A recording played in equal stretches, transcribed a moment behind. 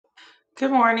Good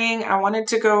morning. I wanted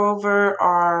to go over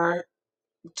our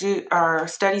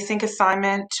study sync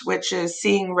assignment, which is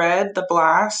Seeing Red, the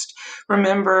Blast.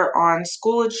 Remember, on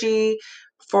Schoology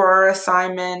for our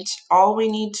assignment, all we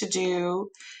need to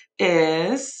do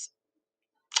is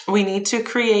we need to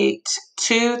create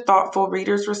two thoughtful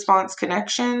reader's response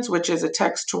connections, which is a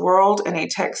text to world and a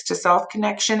text to self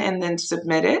connection, and then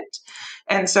submit it.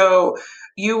 And so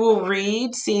you will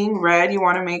read Seeing Red. You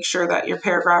want to make sure that your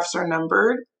paragraphs are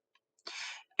numbered.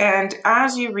 And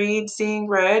as you read Seeing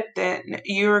Red, then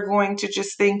you're going to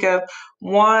just think of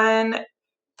one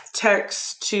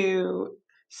text to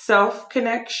self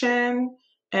connection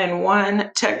and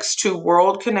one text to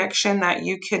world connection that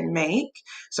you can make.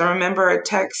 So remember, a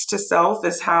text to self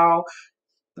is how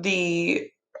the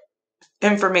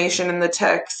information in the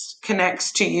text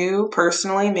connects to you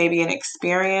personally, maybe an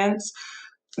experience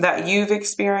that you've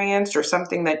experienced or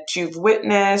something that you've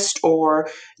witnessed or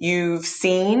you've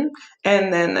seen.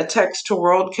 And then the text to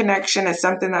world connection is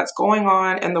something that's going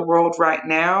on in the world right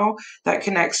now that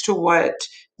connects to what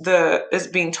is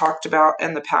being talked about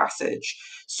in the passage.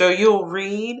 So you'll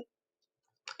read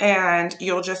and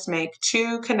you'll just make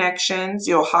two connections.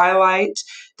 You'll highlight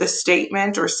the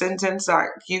statement or sentence that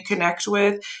you connect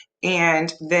with,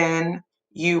 and then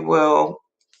you will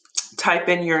type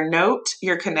in your note,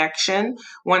 your connection.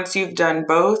 Once you've done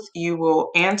both, you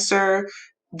will answer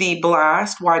the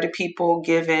blast, why do people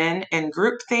give in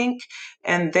groupthink,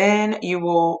 and then you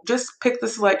will just pick the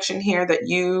selection here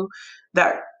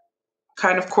that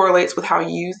kind of correlates with how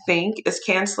you think. Is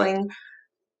canceling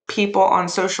people on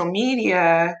social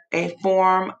media a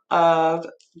form of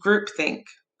groupthink?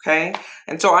 Okay,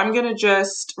 and so I'm going to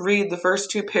just read the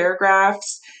first two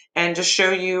paragraphs and just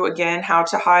show you again how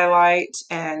to highlight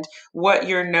and what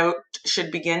your note should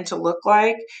begin to look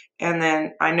like. And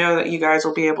then I know that you guys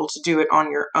will be able to do it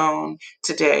on your own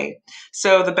today.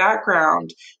 So the background: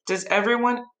 does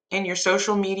everyone in your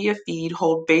social media feed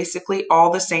hold basically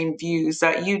all the same views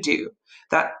that you do?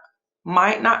 That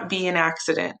might not be an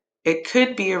accident. It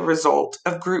could be a result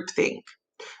of groupthink.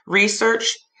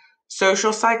 Research: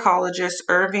 social psychologist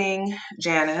Irving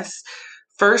Janis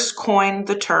first coined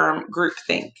the term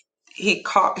groupthink.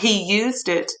 He used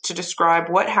it to describe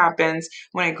what happens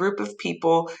when a group of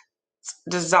people's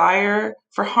desire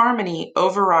for harmony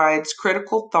overrides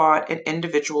critical thought and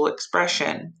individual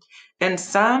expression. In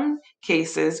some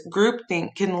cases,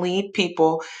 groupthink can lead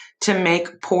people to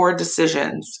make poor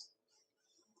decisions.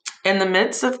 In the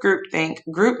midst of groupthink,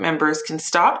 group members can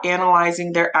stop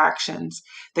analyzing their actions.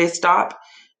 They stop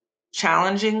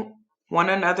challenging one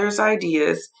another's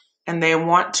ideas, and they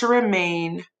want to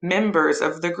remain members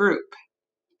of the group,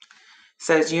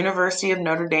 says University of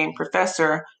Notre Dame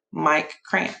professor Mike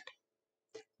Krant.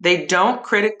 They don't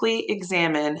critically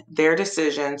examine their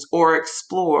decisions or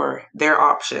explore their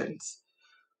options.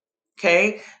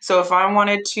 Okay, so if I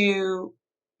wanted to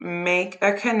make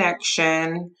a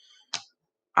connection,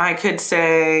 I could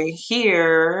say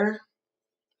here,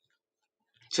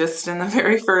 just in the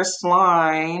very first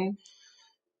line,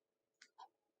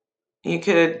 you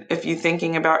could, if you're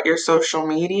thinking about your social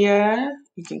media,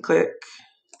 you can click,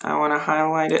 I want to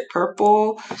highlight it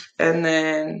purple, and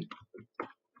then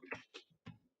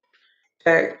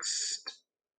text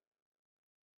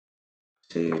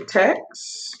to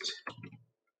text.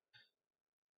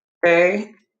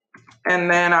 Okay, and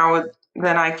then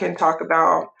I can talk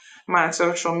about my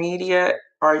social media.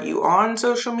 Are you on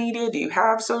social media? Do you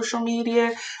have social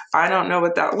media? I don't know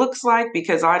what that looks like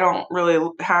because I don't really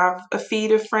have a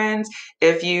feed of friends.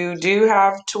 If you do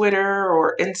have Twitter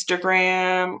or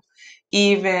Instagram,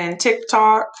 even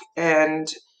TikTok, and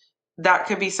that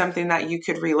could be something that you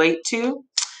could relate to,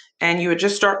 and you would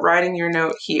just start writing your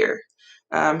note here,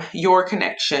 your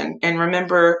connection. And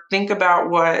remember, think about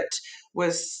what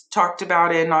was talked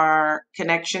about in our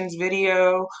connections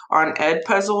video on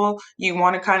Edpuzzle. You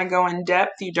want to kind of go in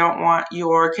depth. You don't want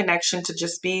your connection to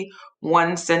just be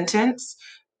one sentence.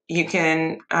 You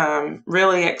can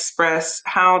really express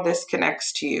how this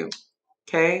connects to you.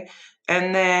 Okay.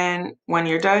 And then when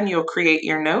you're done, you'll create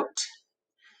your note.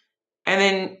 And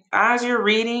then as you're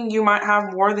reading, you might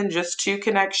have more than just two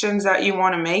connections that you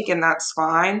want to make, and that's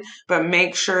fine. But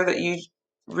make sure that you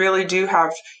really do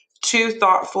have two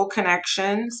thoughtful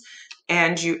connections,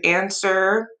 and you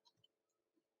answer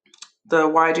the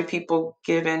why do people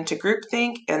give in to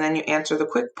groupthink, and then you answer the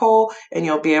quick poll, and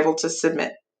you'll be able to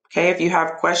submit. Okay, if you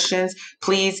have questions,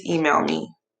 please email me.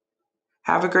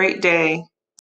 Have a great day.